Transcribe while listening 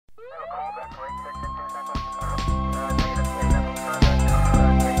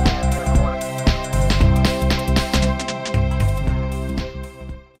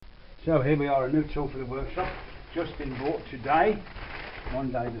So here we are, a new tool for the workshop, just been bought today,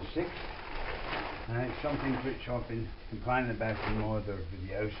 Monday the 6th, and it's something which I've been complaining about in my other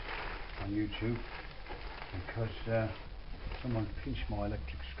videos on YouTube, because someone pinched my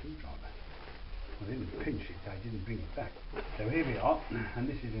electric screwdriver. I didn't pinch it, I didn't bring it back. So here we are, and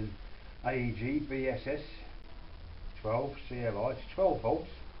this is an AEG BSS 12 CLI, it's 12 volts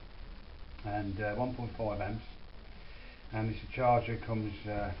and 1.5 amps, and this charger comes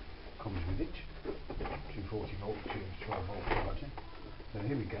with it, 240 volt to 12 volt charger. So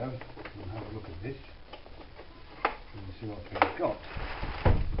here we go, we'll have a look at this and see what we've got.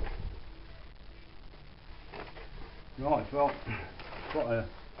 Right, well, it's got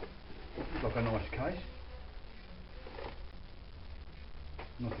like a nice case.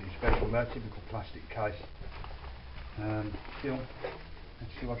 Nothing special there, typical plastic case. Still,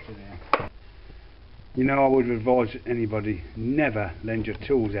 let's see what's in there. You know, I would advise anybody, never lend your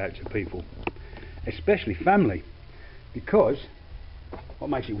tools out to people, especially family, because what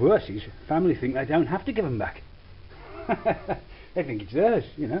makes it worse is family think they don't have to give them back. They think it's theirs,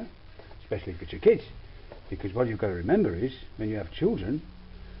 you know, especially if it's your kids, because what you've got to remember is when you have children,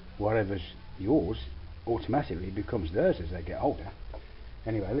 whatever's yours automatically becomes theirs as they get older.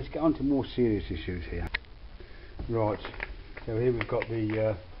 Anyway, let's get on to more serious issues here. Right, so here we've got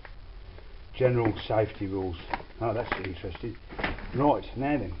the general safety rules. Oh, that's interesting. Right,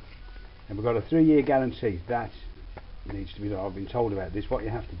 now then, and we've got a 3-year guarantee. That needs to be done. I've been told about this. What you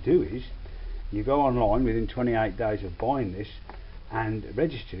have to do is you go online within 28 days of buying this and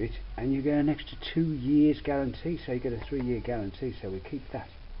register it, and you get an extra 2 years guarantee, so you get a 3-year guarantee, so we keep that.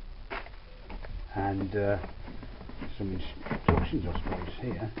 And some instructions, I suppose,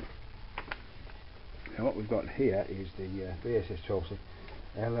 here. Now what we've got here is the BSS 12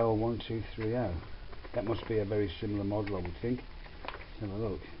 LL1230. That must be a very similar model, I would think. Let's have a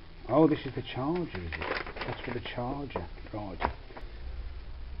look. Oh, this is the charger, is it? That's for the charger, right.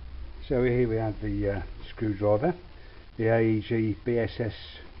 So here we have the screwdriver, the AEG BSS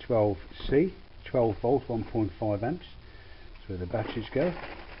 12C, 12 volt, 1.5 amps. That's where the batteries go.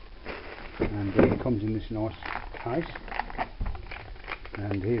 And it comes in this nice case.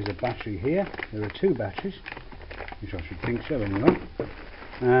 And here's a battery here. There are 2 batteries, which I should think so anyway.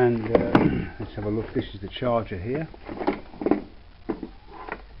 And let's have a look. This is the charger here.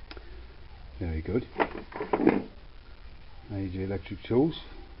 Very good. AEG Electric Tools,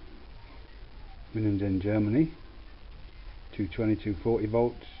 Winnenden, Germany. 220, 240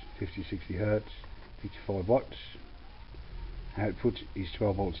 volts, 50, 60 hertz, 55 watts. Output is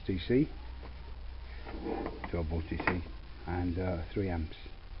 12 volts DC, 12 volts DC, and 3 amps.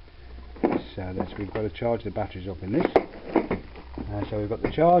 So we've got to charge the batteries up in this. So we've got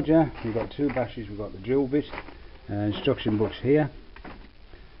the charger, we've got 2 batteries, we've got the drill bit, instruction books here,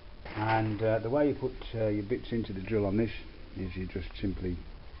 and the way you put your bits into the drill on this is you just simply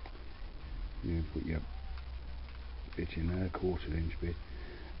put your bit in there, 1/4 inch bit,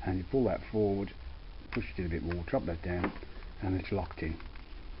 and you pull that forward, push it in a bit more, drop that down, and it's locked in.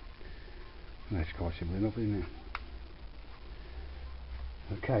 And that's quite simple enough, isn't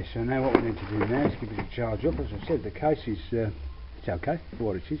it? Okay, so now what we need to do now is give it a charge up. As I said, the case is it's okay for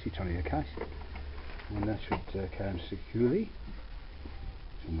what it is. It's only a case, and that should come securely.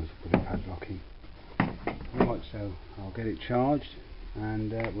 Someone's put a padlock in. Right, so I'll get it charged,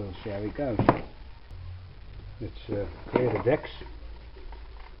 and we'll see how it goes. Let's clear the decks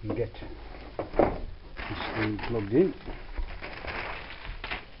and get this thing plugged in.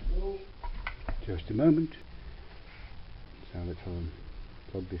 Just a moment. So let's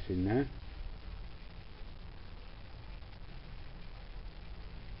plug this in now.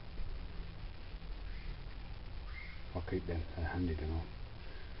 I'll keep them handy and all.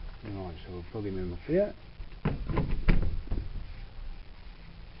 Right, so we'll plug him in up here.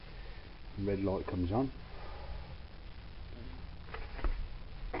 The red light comes on.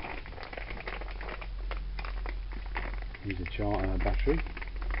 Here's a battery.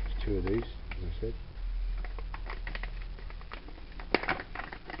 There's 2 of these, as I said.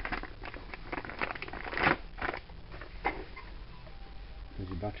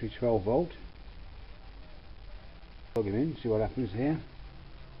 There's a battery, 12 volt. Plug him in, see what happens here.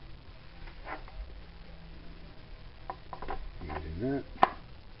 In there.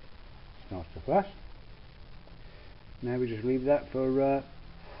 Starts to flash. Now we just leave that for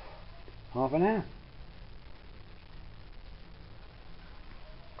half an hour.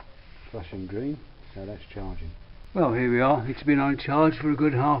 Flashing green, so that's charging. Well, here we are. It's been on charge for a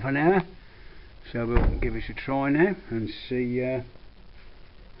good half an hour, so we'll give it a try now and see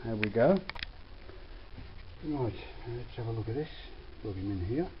how we go. Right, let's have a look at this. Plug him in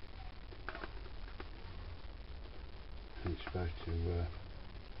here. and it's supposed to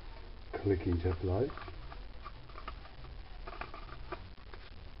click into place.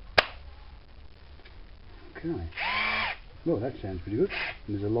 Okay. Well, that sounds pretty good.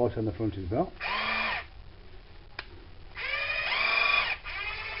 And there's a light on the front as well.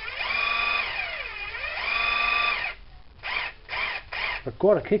 But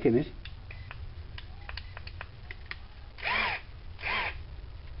quite a kick in it.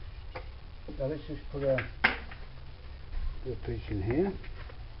 So let's just put a piece in here.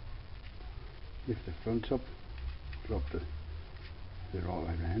 Lift the front up. Drop the right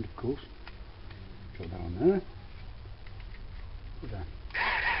way round, of course. Drop that on there. Put that.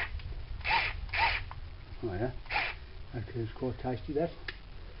 Oh yeah, actually it's quite tasty, that.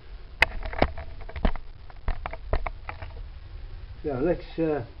 So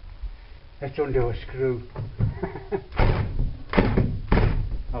let's undo a screw.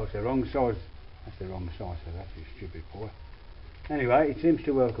 Oh, it's the wrong size. That's the wrong size, so that's a stupid boy. Anyway, it seems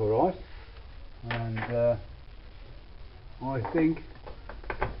to work alright, and I think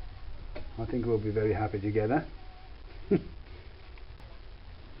we'll be very happy together.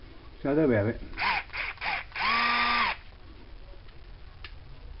 So there we have it.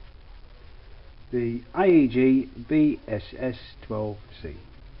 The AEG BSS 12C.